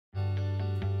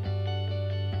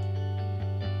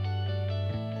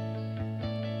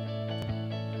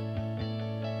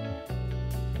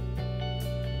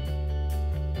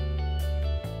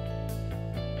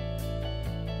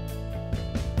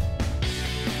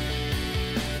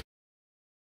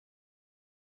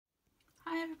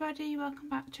everybody, welcome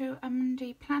back to a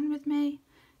Monday Plan with me.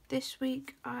 This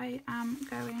week I am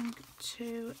going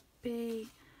to be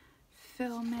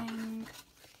filming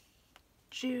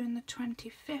June the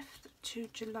 25th to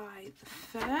July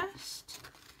the 1st.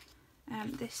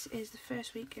 This is the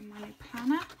first week in my new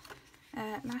planner.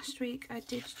 Last week I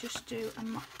did just do a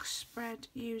mock spread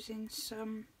using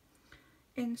some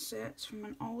inserts from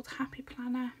an old Happy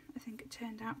Planner. I think it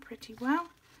turned out pretty well.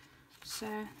 So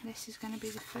this is going to be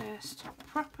the first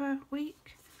proper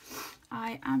week.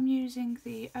 I am using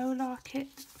the Aloha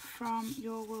kit from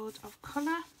Your World of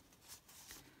Colour.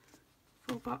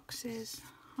 Full boxes,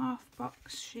 half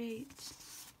box sheets,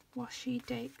 washi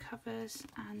date covers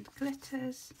and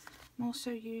glitters. I'm also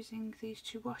using these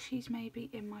two washies maybe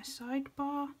in my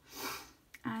sidebar.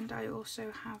 And I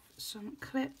also have some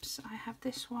clips. I have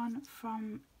this one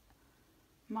from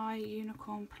my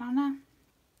unicorn planner.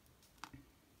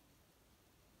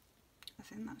 I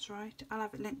think that's right. I'll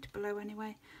have it linked below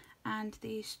anyway. And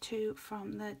these two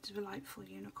from the Delightful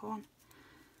Unicorn.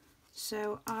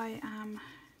 So I am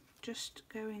just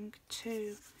going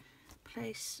to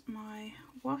place my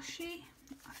washi.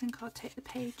 I think I'll take the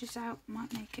pages out,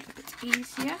 might make it a bit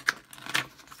easier.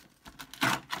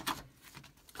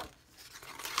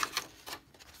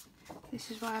 This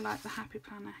is why I like the Happy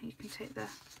Planner. You can take the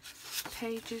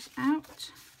pages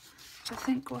out. So I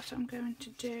think what I'm going to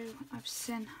do, I've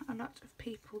seen a lot of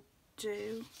people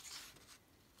do.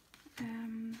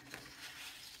 I'm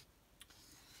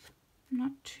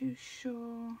not too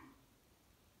sure.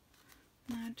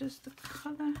 Now, does the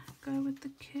colour go with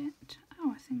the kit?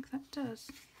 Oh, I think that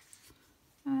does.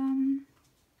 I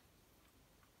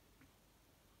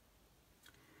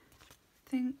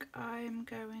think I'm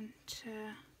going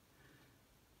to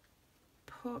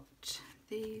put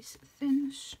these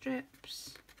thin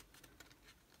strips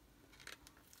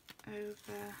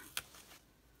over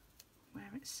where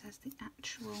it says the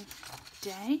actual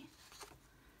day.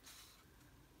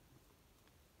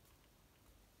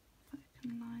 If I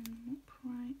can line them up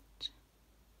right.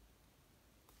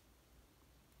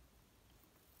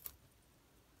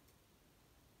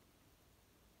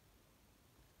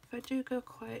 If I do go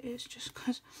quiet, it's just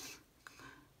because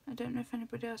I don't know if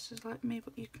anybody else is like me,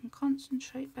 but you can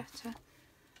concentrate better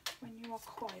when you are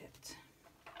quiet.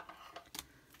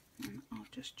 And I'll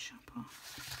just chop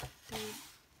off the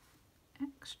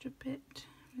extra bit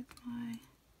with my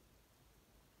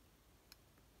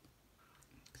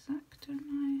X-Acto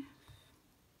knife.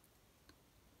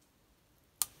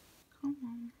 Come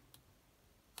on.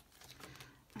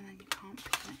 And then you can't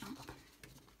pick it up.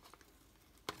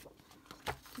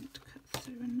 Didn't cut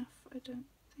through enough, I don't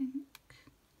think.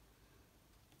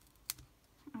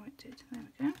 Oh, it did. There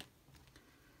we go.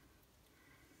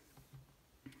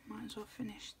 Might as well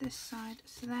finish this side.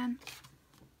 So then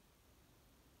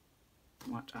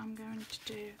what I'm going to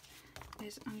do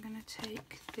is I'm going to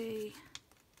take the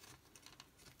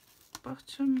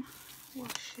bottom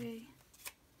washi.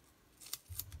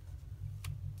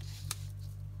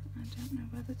 I don't know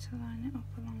whether to line it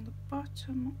up along the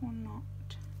bottom or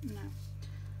not. No.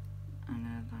 I'm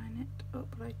going to line it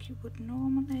up like you would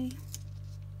normally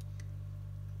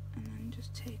and then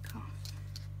just take off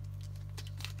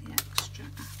the extra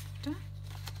after.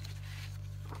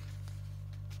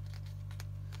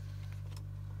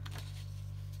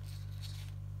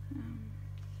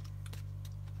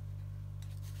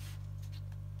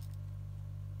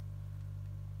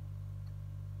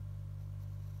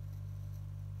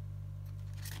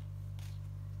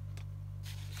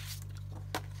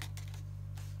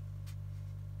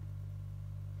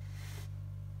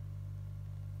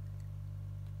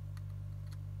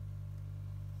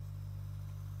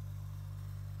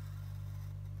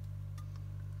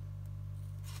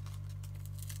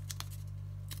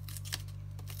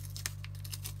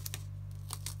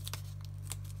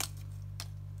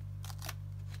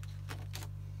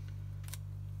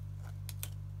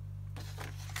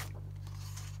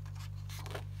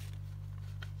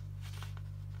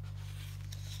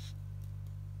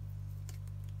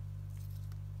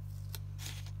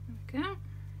 Go.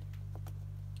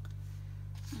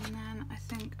 And then I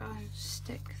think I'll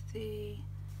stick the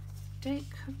date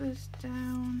covers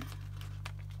down.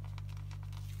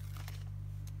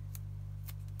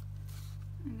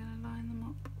 I'm going to line them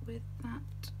up with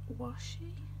that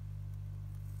washi.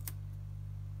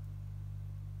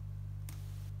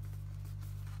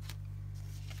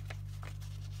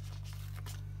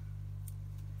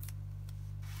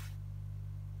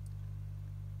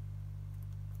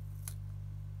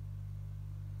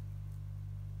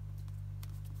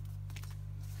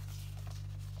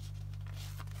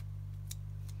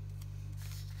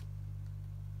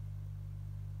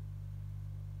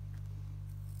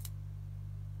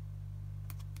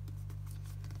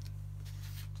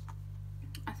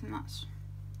 and that's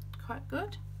quite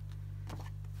good.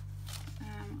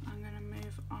 I'm going to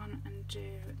move on and do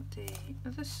the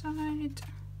other side.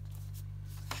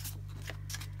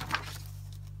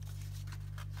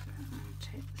 So I'm going to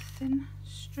take the thin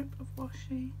strip of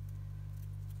washi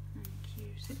and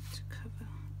use it to cover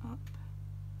up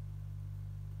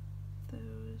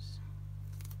those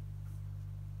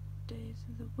days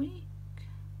of the week.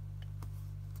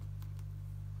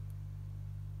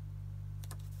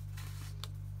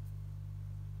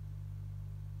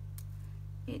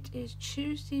 It is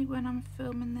Tuesday when I'm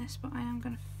filming this, but I am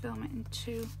going to film it in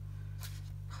 2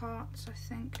 parts. I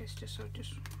think it's just I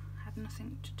just had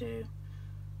nothing to do,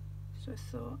 so I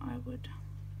thought I would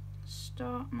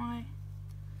start my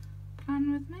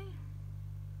plan with me.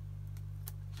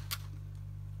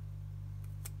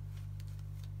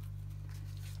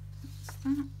 That's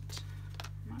that.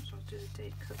 Might as well do the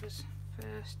date covers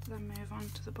first, then move on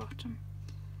to the bottom.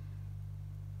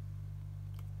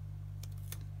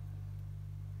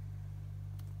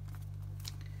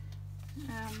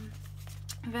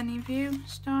 Have any of you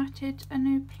started a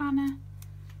new planner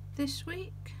this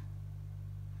week?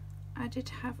 I did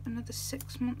have another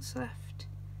 6 months left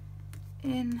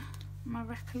in my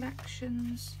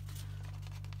recollections,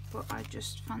 but I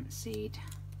just fancied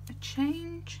a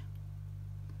change.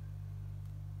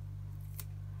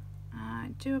 I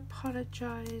do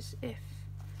apologise if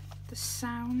the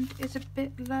sound is a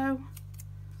bit low.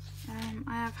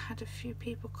 I have had a few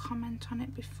people comment on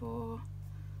it before,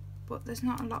 but there's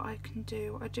not a lot I can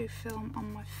do. I do film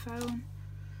on my phone,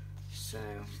 so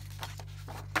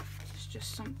it's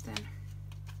just something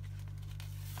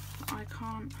that I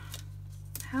can't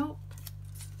help.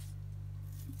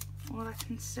 All I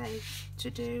can say to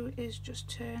do is just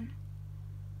turn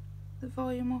the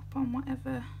volume up on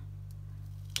whatever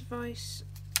device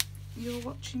you're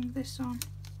watching this on.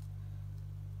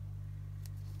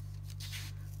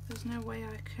 There's no way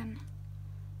I can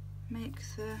make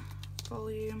the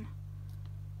volume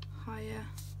higher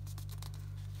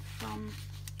from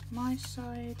my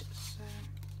side, so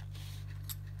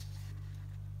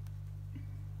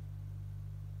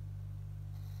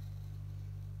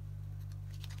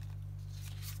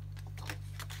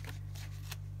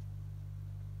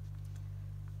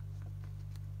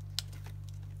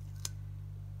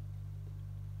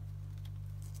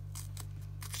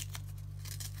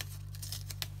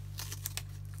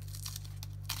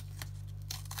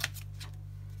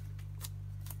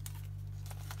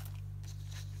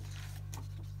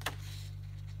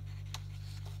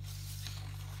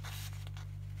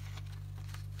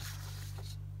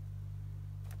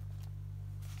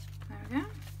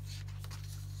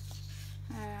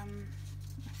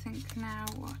I think now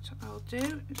what I'll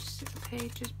do is stick the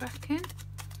pages back in,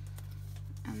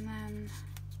 and then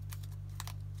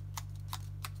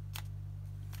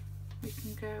we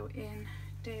can go in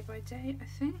day by day, I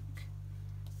think.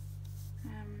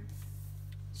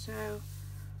 So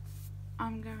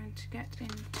I'm going to get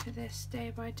into this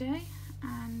day by day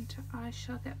and I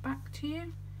shall get back to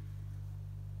you.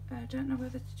 I don't know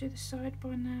whether to do the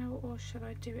sidebar now or shall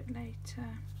I do it later.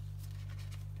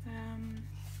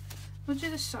 We'll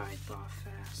do the sidebar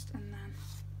first, and then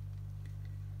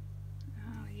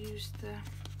I'll use the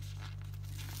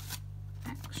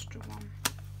extra one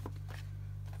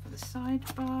for the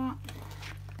sidebar.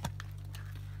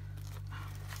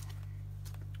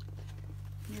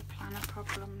 New planner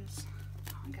problems,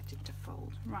 can't get it to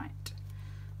fold. Right,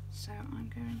 so I'm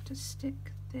going to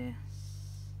stick this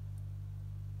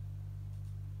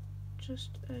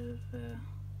just over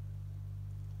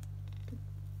the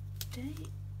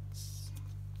dates.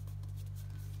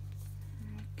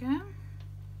 There we go.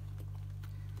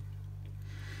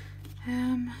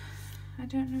 I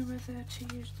don't know whether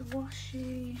to use the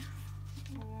washi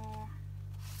or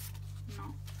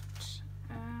not.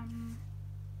 I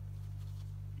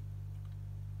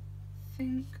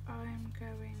think I'm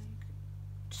going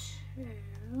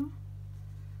to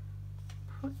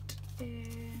put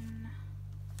in,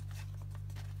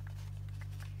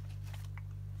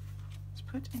 let's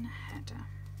put in a header.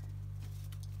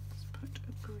 Let's put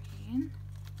a green.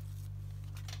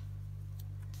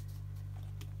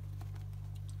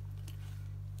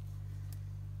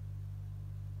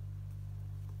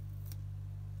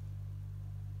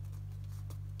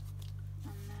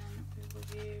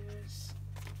 Use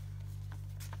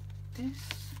this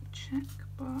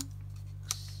checkbox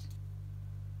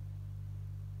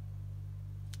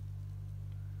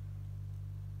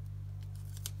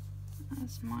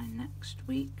as my next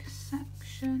week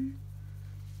section.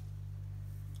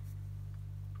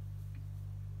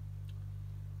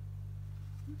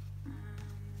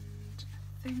 And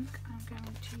I think I'm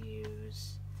going to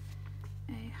use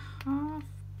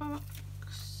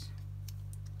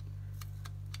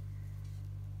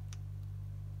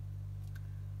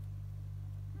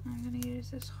I'm going to use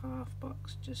this half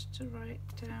box just to write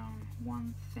down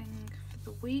one thing for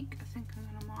the week. I think I'm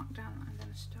going to mark down that I'm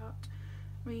going to start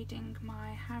reading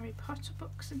my Harry Potter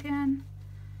books again.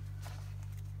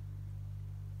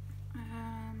 I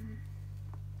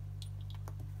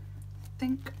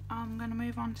think I'm going to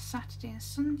move on to Saturday and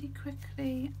Sunday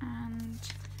quickly and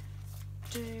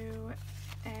do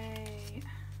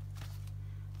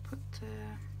put the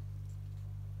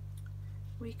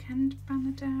weekend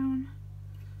banner down.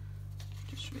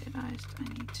 Just realised I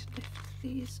need to lift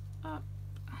these up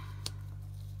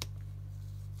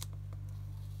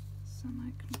so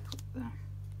I can put the,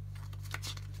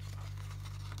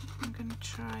 I'm going to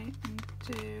try and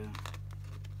do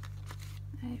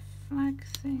a flag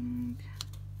thing,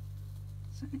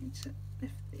 so I need to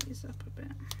lift these up a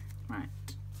bit.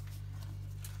 Right,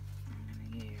 I'm going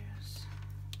to use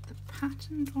the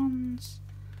patterned ones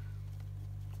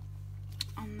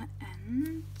on the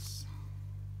ends.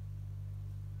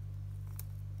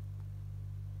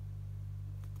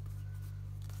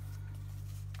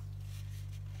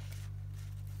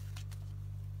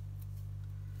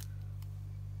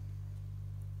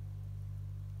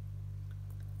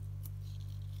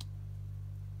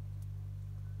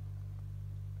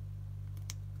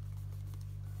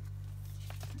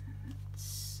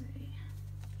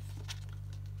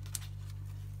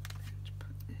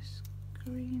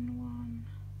 Green one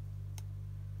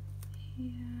here,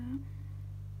 and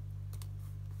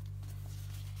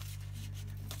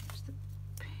use the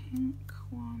pink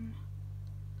one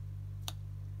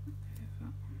over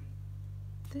on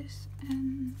this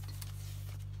end.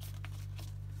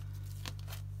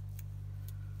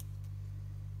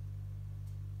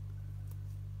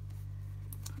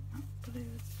 Put that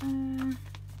blue there.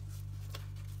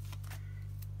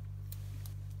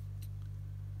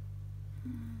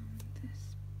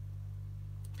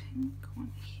 Pink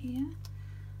one here.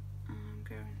 I'm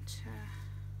going to,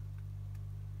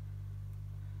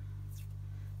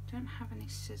 don't have any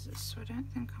scissors, so I don't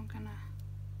think I'm gonna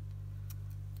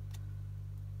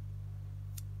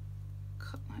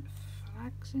cut like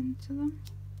flags into them.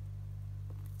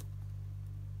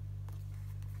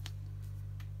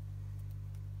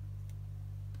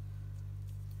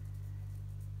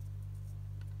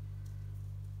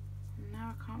 And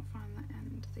now I can't find the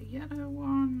end of the yellow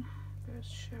one. Goes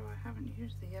to show I haven't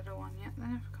used the yellow one yet,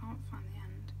 then if I can't find the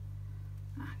end.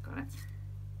 Ah, got it.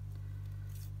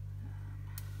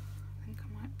 I think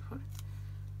I might put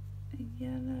a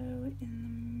yellow in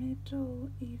the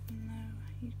middle, even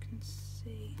though you can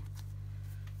see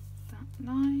that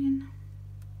line.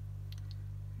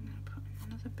 I'm going to put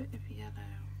another bit of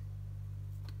yellow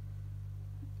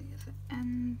at the other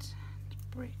end to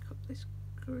break up this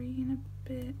green a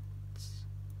bit.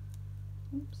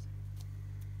 Oops.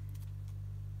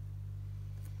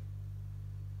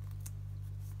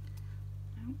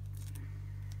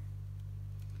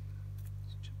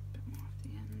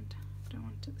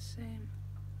 At the same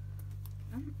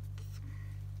length.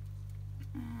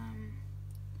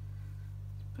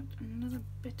 Put another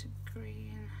bit of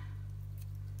green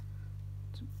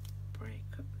to break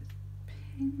up this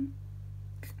pink,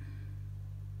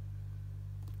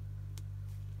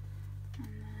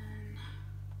 and then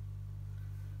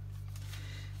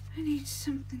I need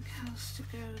something else to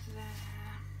go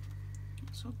there.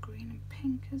 It's all green and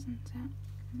pink, isn't it?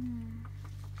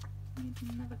 Need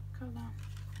another colour.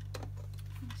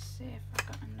 Let's see if I've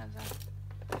got another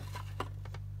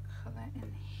colour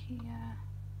in here.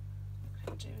 I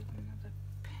could do another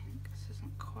pink. This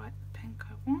isn't quite the pink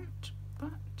I want,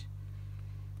 but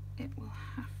it will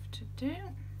have to do.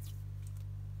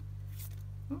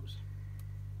 Oops.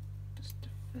 Just to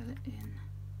fill it in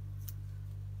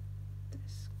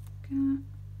this gap.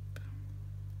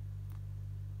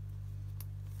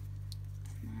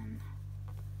 And then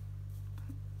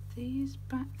put these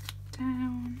back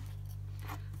down.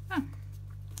 Oh,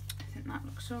 I think that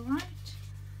looks alright.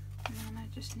 And then I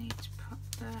just need to put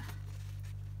the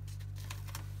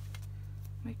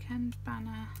weekend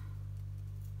banner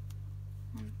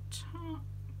on top.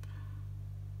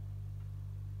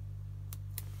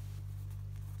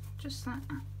 Just like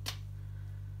that.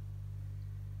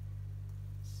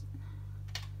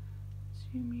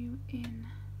 Zoom you in.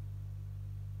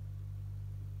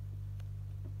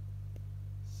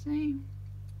 See?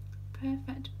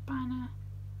 Perfect banner.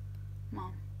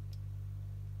 Mom.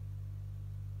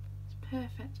 It's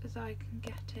perfect as I can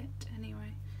get it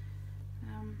anyway.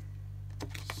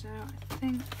 So I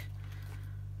think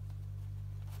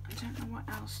I don't know what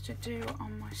else to do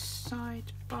on my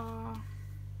sidebar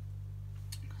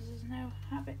because there's no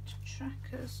habit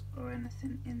trackers or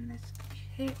anything in this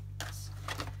kit.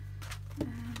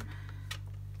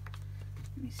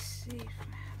 Let me see if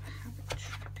I have a habit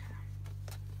tracker.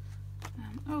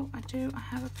 Oh, I do. I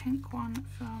have a pink one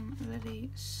from Lily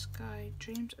Sky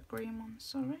Dreams, a green one,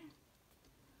 sorry.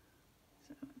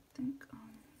 So I think I'll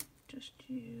just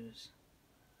use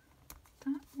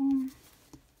that one.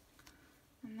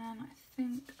 And then I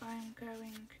think I'm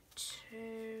going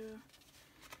to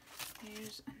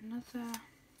use another,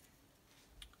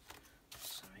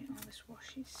 sorry, all this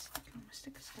washi sticking on my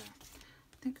stickers here.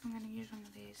 I think I'm going to use one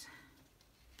of these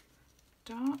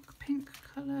dark pink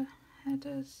colour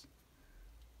headers.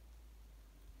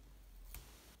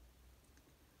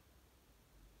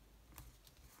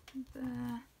 There.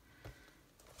 And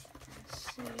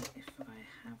see if I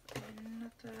have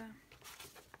another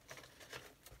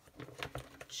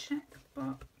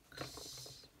checkbox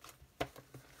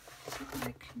that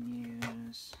I can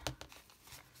use.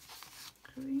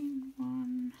 Green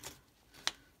one.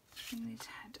 Bring these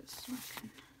headers so I can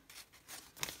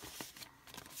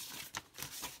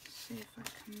see if I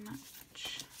can match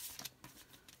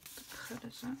the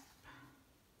colours up.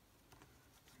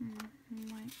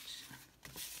 Might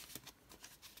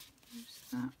use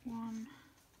that one.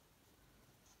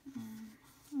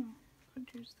 Oh, could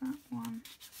use that one.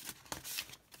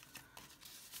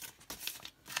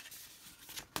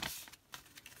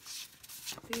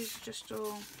 These are just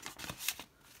all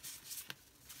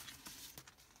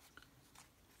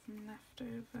from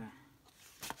leftover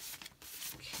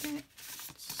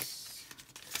kits.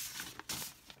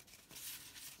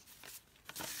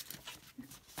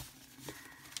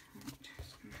 Right,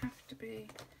 it's going to have to be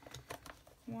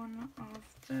one of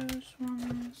those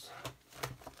ones.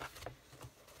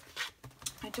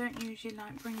 I don't usually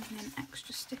like bringing in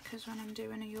extra stickers when I'm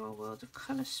doing a Your World of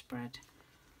Colour spread,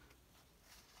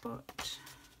 but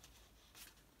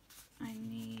I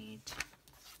need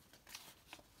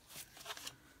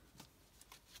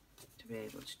to be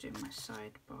able to do my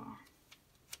sidebar.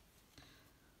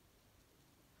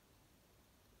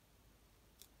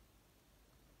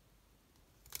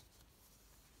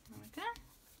 There we go.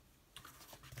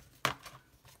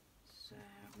 So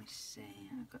let me see,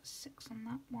 I've got 6 on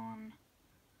that one,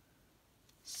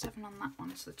 7 on that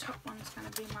one, so the top one's going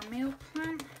to be my meal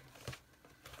plan.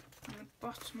 And the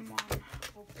bottom one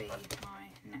will be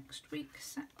my next week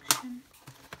section.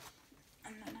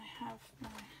 And then I have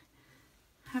my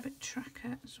habit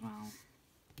tracker as well.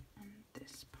 And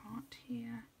this part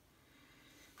here.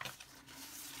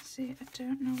 See, I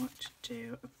don't know what to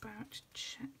do about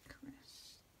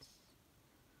checklists.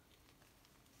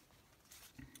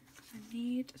 I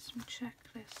need some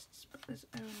checklists, but there's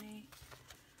only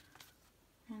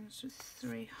ones with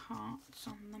 3 hearts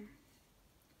on them.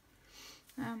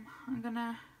 I'm going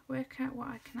to work out what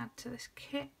I can add to this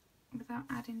kit without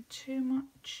adding too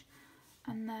much,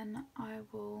 and then I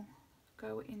will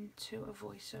go into a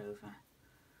voiceover.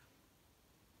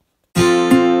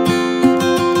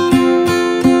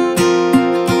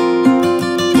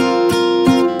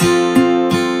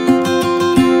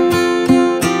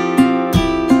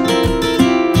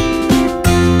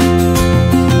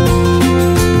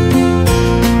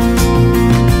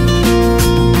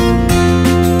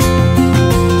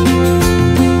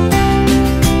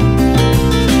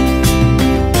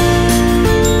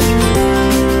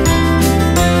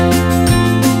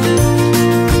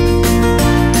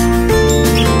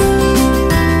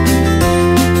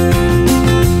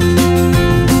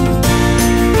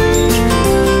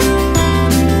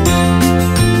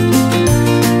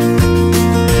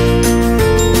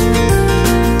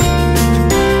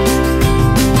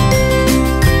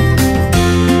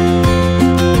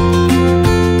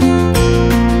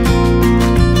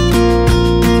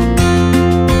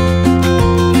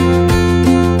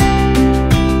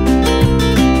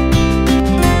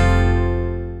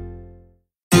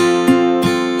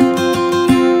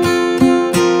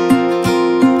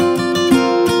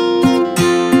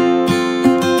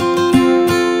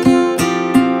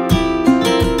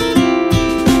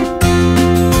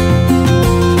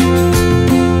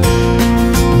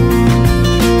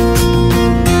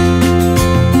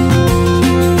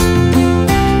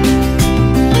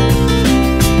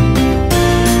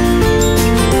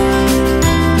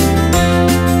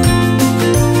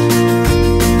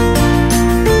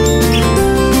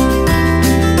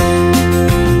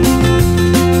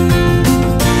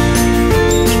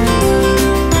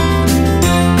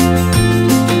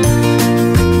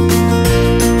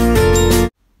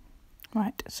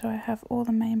 So I have all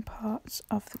the main parts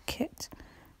of the kit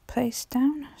placed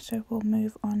down, so we'll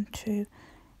move on to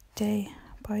day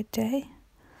by day.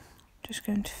 Just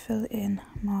going to fill in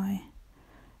my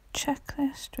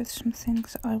checklist with some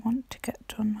things that I want to get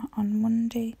done on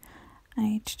Monday. I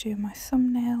need to do my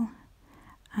thumbnail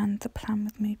and the Plan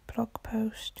With Me blog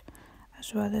post,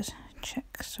 as well as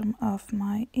check some of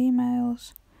my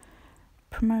emails,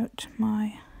 promote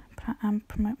my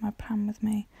Plan With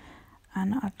Me,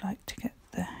 and I'd like to get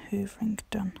the hoovering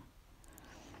done.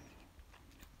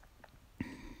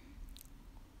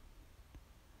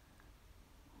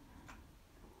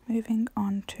 Moving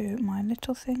on to my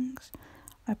little things,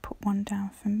 I put one down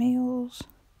for meals,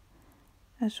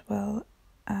 as well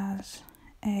as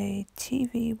a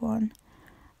TV one,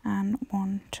 and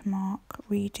one to mark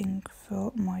reading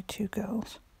for my two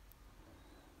girls.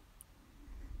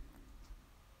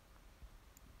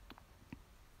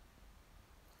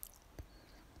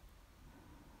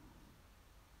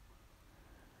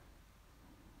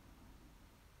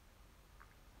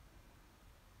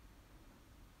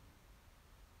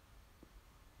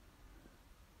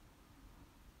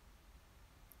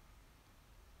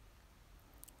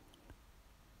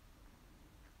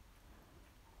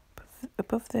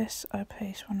 Above this, I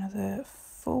place one of the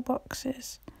full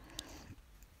boxes,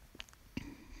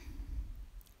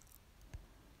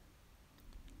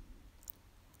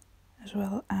 as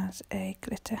well as a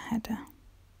glitter header.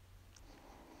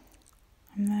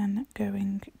 I'm then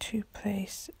going to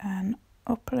place an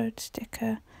upload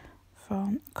sticker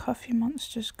from Coffee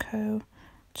Monsters Co.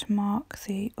 to mark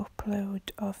the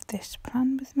upload of this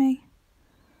Plan With Me.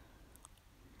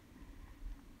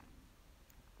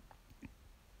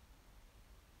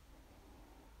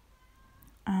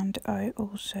 And I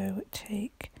also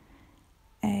take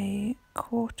a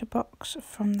quarter box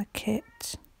from the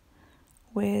kit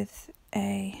with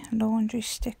a laundry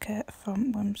sticker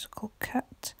from Whimsical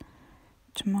Cat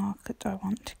to mark that I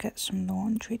want to get some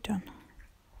laundry done.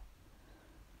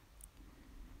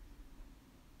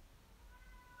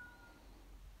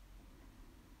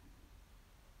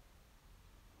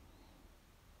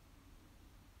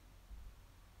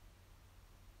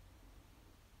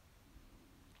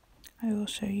 I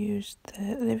also used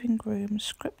the living room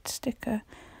script sticker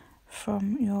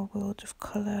from Your World of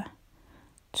Colour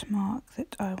to mark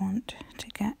that I want to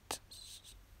get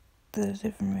the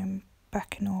living room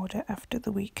back in order after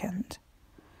the weekend.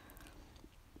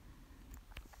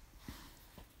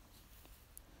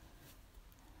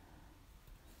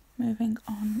 Moving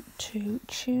on to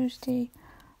Tuesday,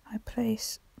 I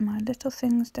place my little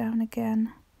things down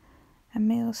again, a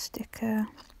meal sticker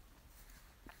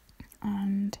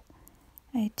and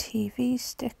a TV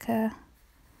sticker,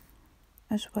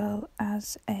 as well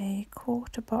as a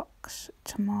quarter box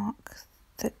to mark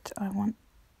that I want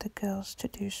the girls to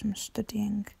do some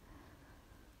studying,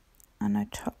 and I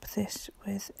top this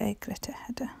with a glitter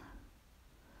header.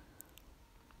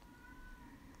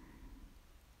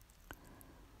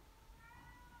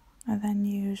 I then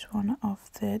use one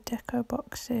of the deco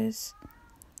boxes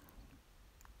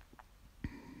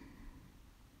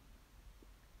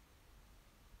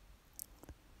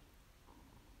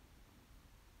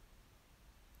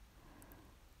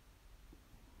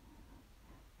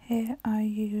Here I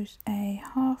use a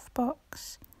half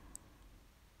box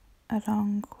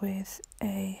along with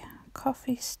a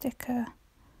coffee sticker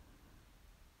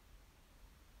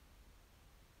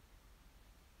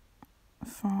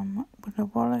from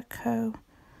YWOC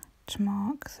to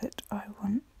mark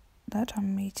that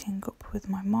I'm meeting up with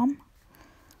my mum.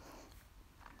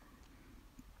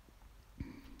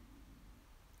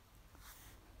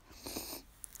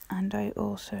 And I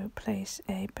also place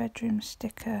a bedroom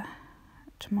sticker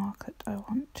to mark that I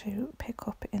want to pick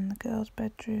up in the girls'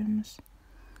 bedrooms.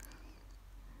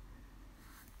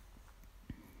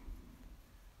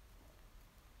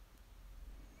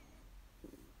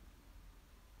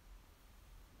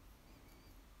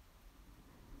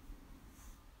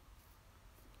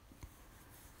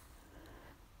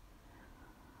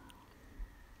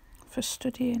 For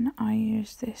studying, I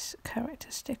use this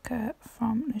character sticker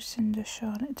from Lucinda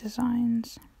Charlotte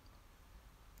Designs,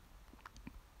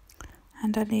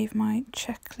 and I leave my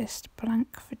checklist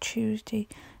blank for Tuesday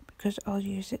because I'll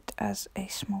use it as a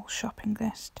small shopping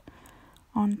list.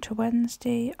 On to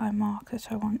Wednesday, I mark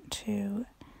that I want to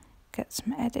get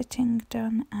some editing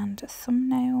done and a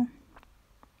thumbnail,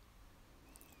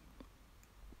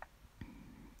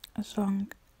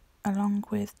 along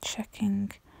with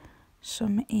checking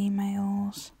some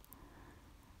emails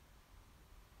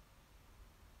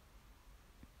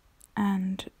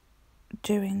and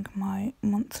doing my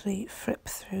monthly flip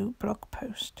through blog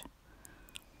post.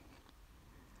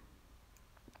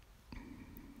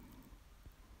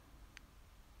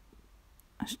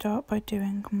 I start by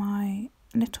doing my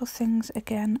little things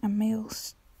again, a meal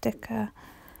sticker,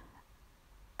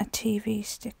 a TV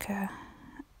sticker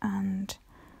and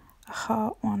a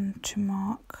heart one to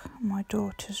mark my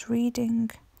daughter's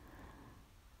reading,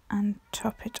 and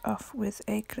top it off with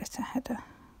a glitter header.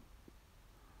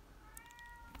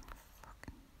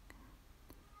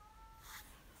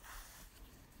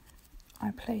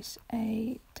 I place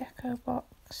a deco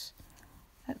box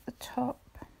at the top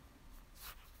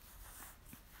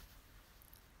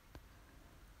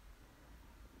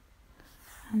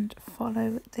and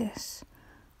follow this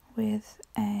with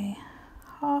a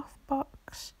half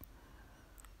box.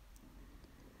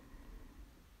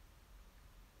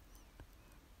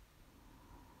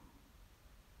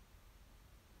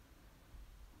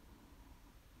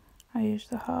 I use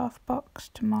the half box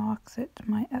to mark that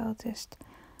my eldest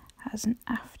has an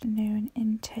afternoon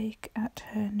intake at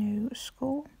her new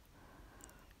school.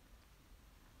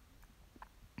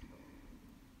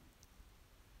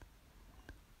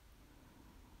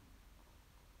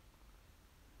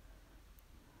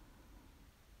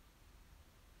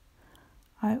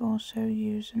 I also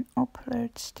use an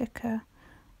upload sticker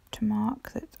to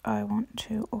mark that I want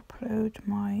to upload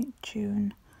my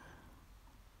June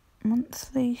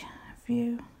monthly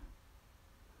view.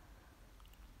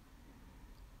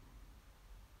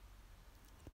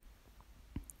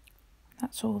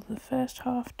 That's all the first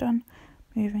half done.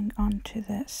 Moving on to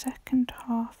the second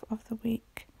half of the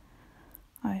week,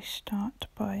 I start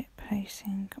by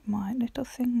placing my little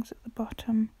things at the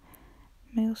bottom,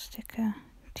 meal sticker,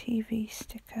 TV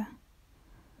sticker,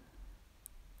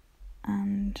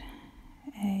 and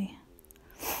a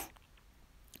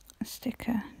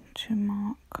sticker to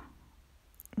mark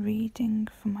reading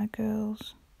for my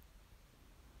girls.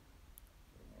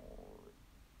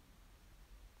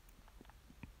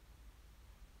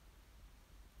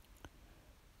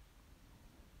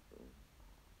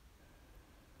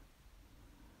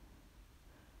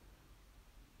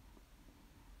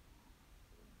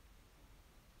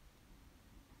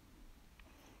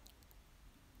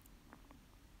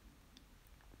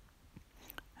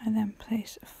 I then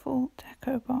place a full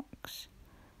deco box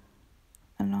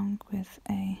along with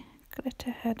a glitter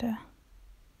header .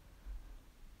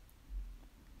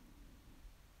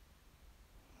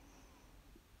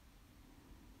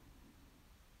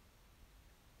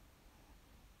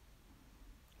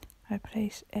 I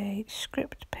place a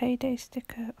script payday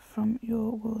sticker from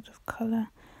Your World of Colour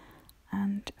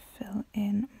and fill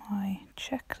in my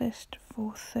checklist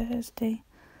for Thursday.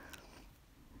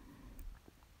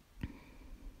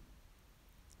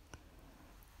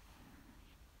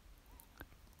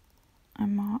 I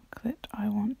mark that I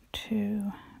want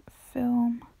to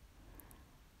film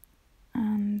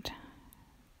and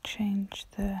change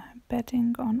the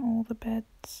bedding on all the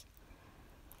beds.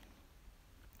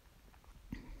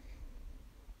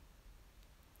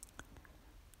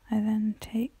 I then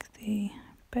take the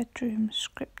bedroom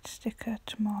script sticker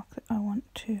to mark that I want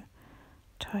to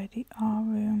tidy our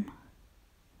room.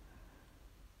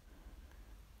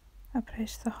 I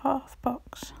place the half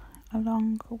box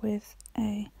along with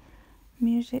a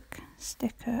music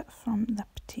sticker from La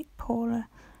Petite Paula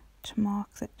to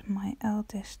mark that my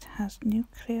eldest has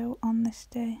Nucleo on this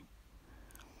day.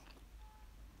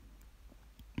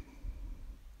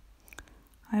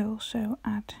 I also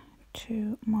add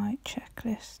to my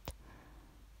checklist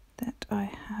that I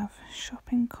have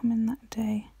shopping coming that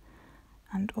day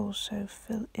and also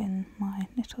fill in my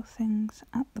little things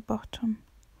at the bottom.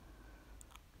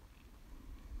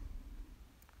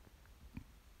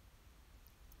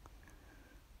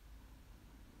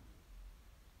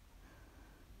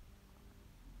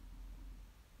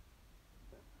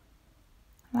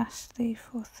 Lastly,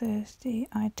 for Thursday,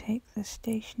 I take the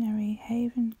Stationery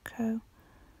Haven Co.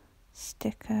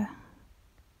 sticker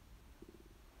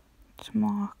to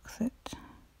mark that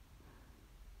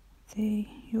the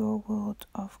Your World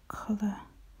of Colour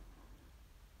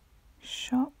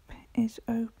shop is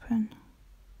open,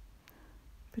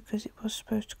 because it was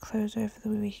supposed to close over the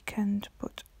weekend,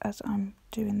 but as I'm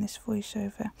doing this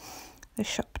voiceover, the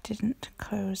shop didn't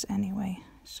close anyway,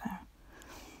 so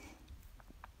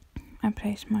I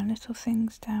place my little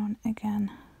things down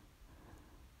again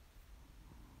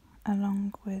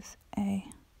along with a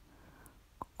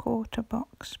quarter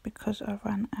box because I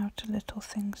ran out of little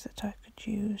things that I could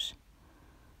use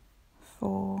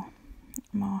for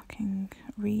marking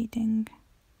reading.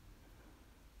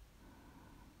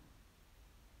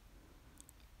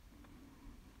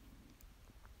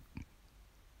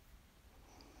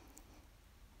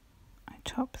 I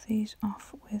top these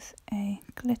off with a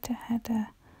glitter header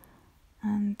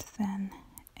and then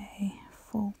a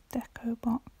full deco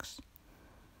box.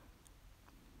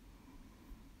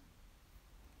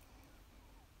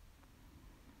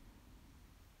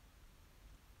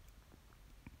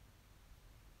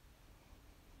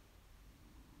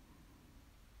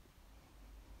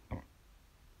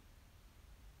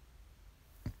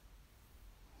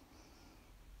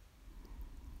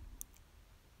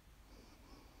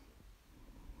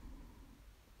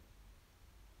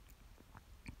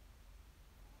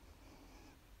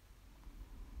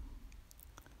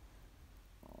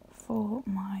 for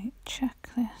my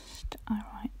checklist, I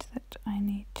write that I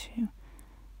need to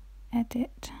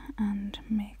edit and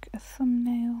make a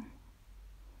thumbnail,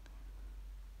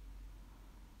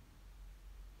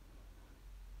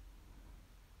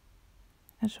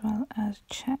 as well as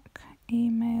check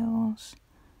emails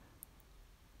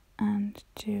and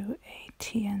do a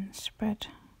TN spread,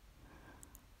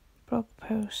 blog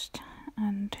post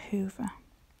and hoover.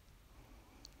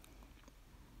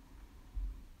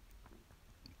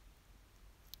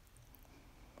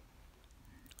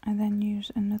 I then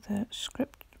use another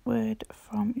script word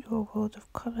from Your World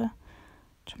of Colour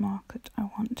to mark that I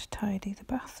want to tidy the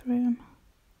bathroom.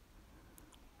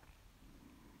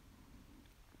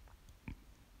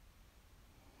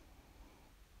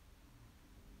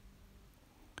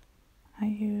 I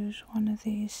use one of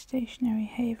these stationary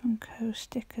Haven Co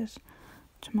stickers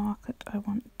to mark that I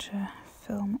want to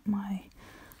film my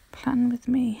plan with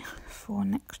me for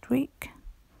next week.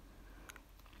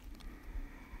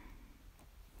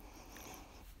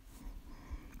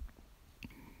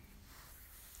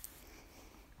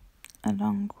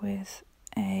 Along with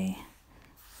a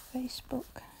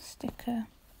Facebook sticker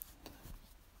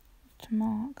to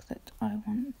mark that I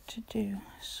want to do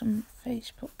some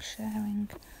Facebook sharing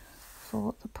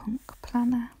for the punk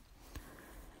planner.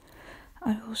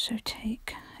 I also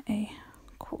take a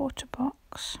quarter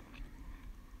box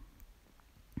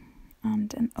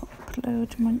and an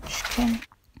upload munchkin.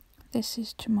 This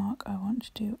is to mark I want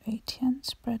to do a TN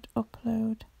spread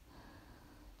upload.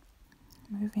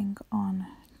 Moving on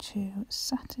to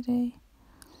Saturday,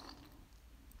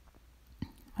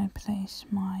 I place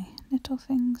my little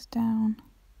things down,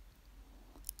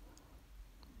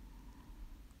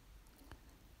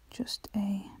 just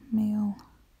a meal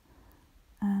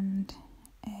and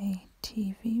a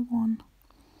TV one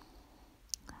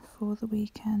for the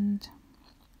weekend,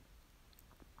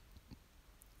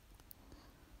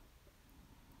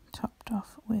 topped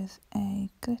off with a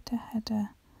glitter header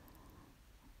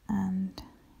and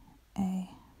a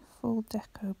full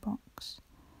deco box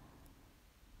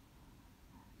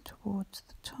towards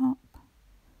the top.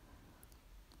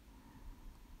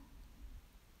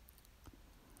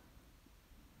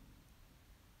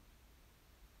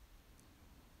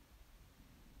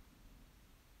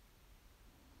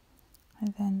 I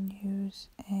then use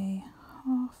a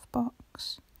half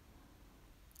box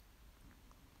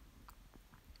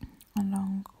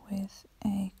along with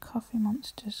a Coffee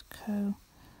Monsters Co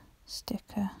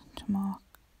sticker to mark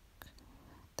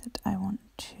that I want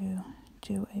to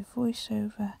do a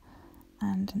voiceover,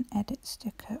 and an edit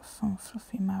sticker from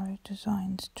Fluffy Mario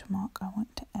Designs to mark I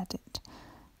want to edit.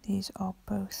 These are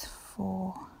both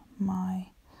for my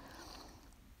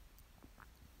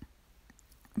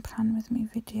plan with me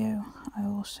video. I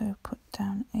also put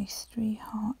down a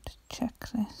 3-heart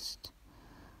checklist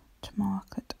to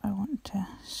mark that I want to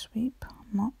sweep,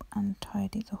 mop and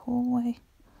tidy the hallway.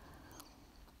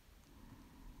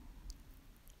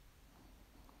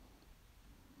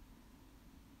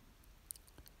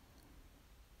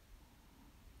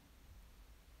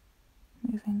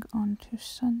 Moving on to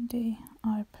Sunday,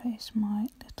 I place my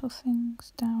little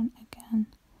things down again.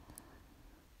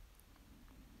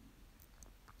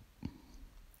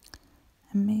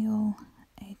 A meal,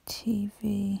 a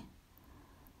TV,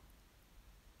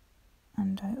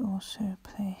 and I also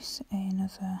place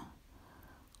another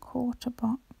quarter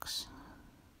box,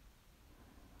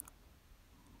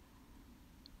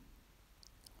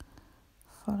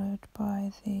 followed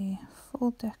by the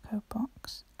full deco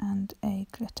box and a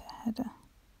glitter header.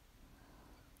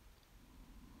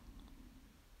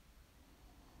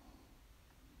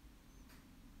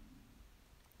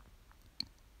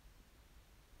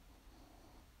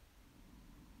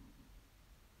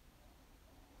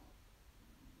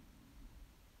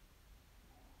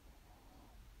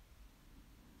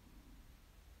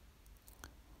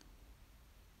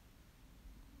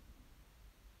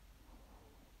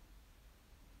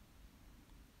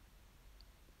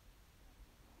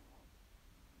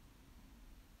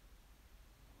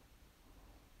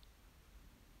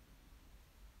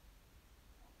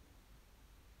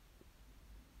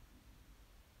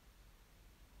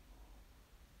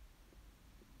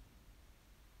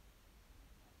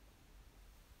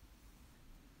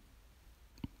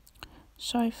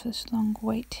 Sorry for this long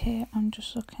wait here, I'm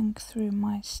just looking through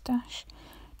my stash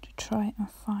to try and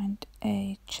find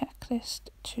a checklist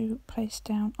to place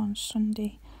down on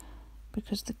Sunday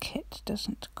because the kit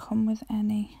doesn't come with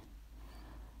any.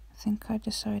 I think I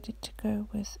decided to go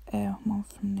with one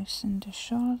from Lucinda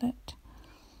Charlotte.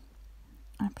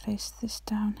 I placed this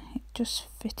down, it just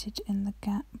fitted in the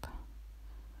gap.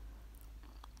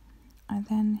 I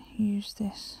then use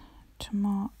this to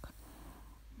mark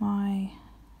my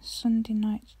Sunday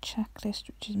night checklist,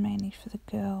 which is mainly for the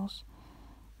girls.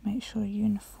 Make sure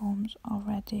uniforms are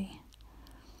ready.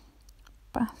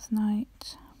 Bath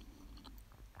night,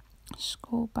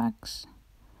 school bags,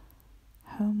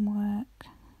 homework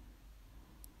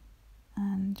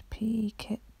and PE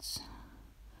kits.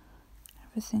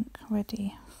 Everything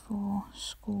ready for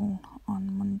school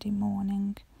on Monday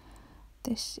morning.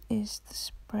 This is the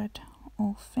spread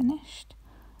all finished.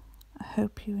 I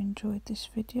hope you enjoyed this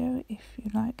video. If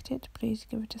you liked it, please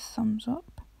give it a thumbs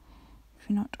up. If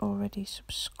you're not already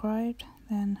subscribed,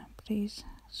 then please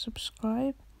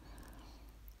subscribe,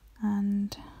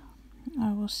 and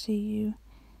I will see you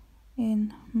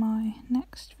in my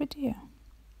next video.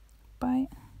 Bye.